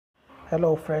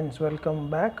Hello friends, welcome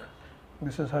back.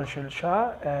 This is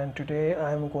Shah and today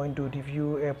I am going to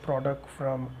review a product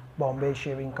from Bombay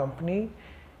Shaving Company.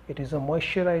 It is a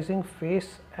moisturizing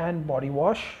face and body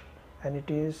wash and it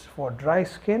is for dry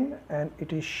skin and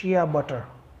it is shea butter.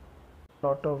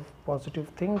 Lot of positive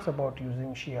things about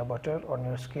using shea butter on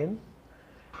your skin,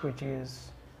 which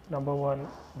is number one,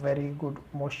 very good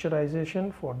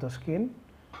moisturization for the skin.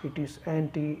 It is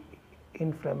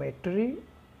anti-inflammatory.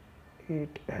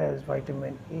 It has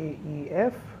vitamin A, E,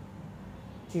 F.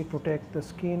 It protects the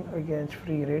skin against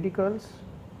free radicals,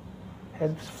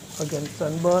 helps against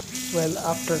sunburn. Well,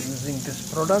 after using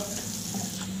this product,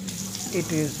 it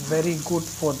is very good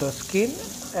for the skin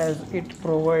as it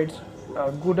provides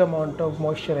a good amount of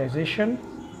moisturization.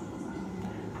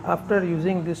 After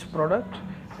using this product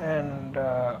and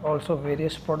also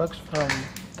various products from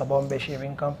the Bombay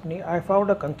Shaving Company, I found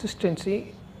a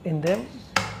consistency in them,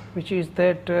 which is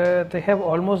that they have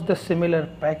almost the similar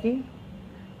packing,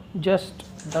 just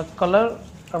the color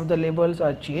of the labels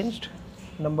are changed.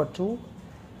 Number two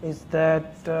is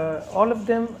that all of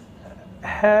them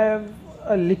have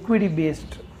a liquidy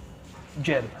based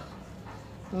gel,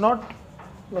 not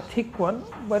a thick one,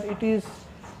 but it is,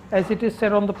 as it is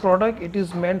said on the product, it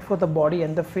is meant for the body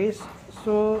and the face,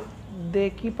 so they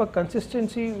keep a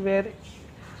consistency where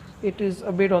it is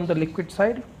a bit on the liquid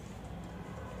side.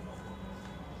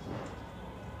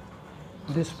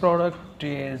 This product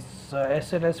is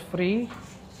SLS free,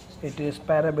 it is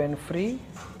paraben free,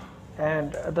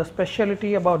 and the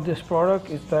specialty about this product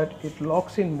is that it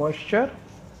locks in moisture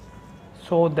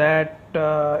so that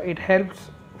it helps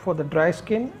for the dry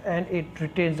skin and it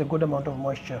retains a good amount of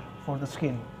moisture for the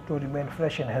skin to remain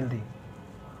fresh and healthy.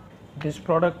 This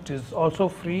product is also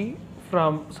free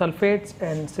from sulfates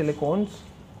and silicones,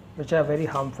 which are very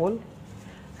harmful.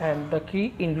 And the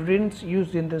key ingredients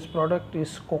used in this product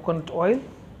is coconut oil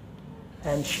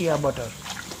and shea butter.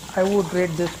 I would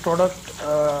rate this product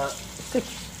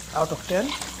 6 out of 10.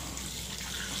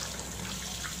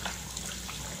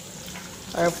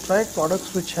 I have tried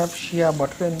products which have shea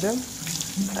butter in them,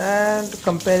 and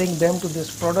comparing them to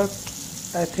this product,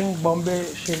 I think Bombay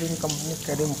Shaving Company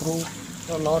can improve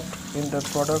a lot in the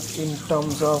product in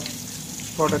terms of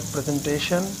product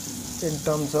presentation, in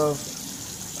terms of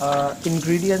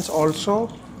ingredients also,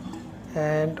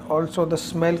 and also the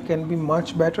smell can be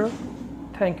much better.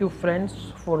 Thank you friends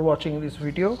for watching this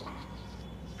video.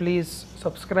 Please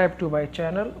subscribe to my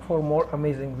channel for more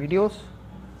amazing videos.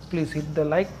 Please hit the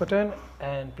like button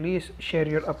and please share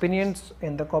your opinions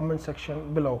in the comment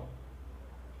section below.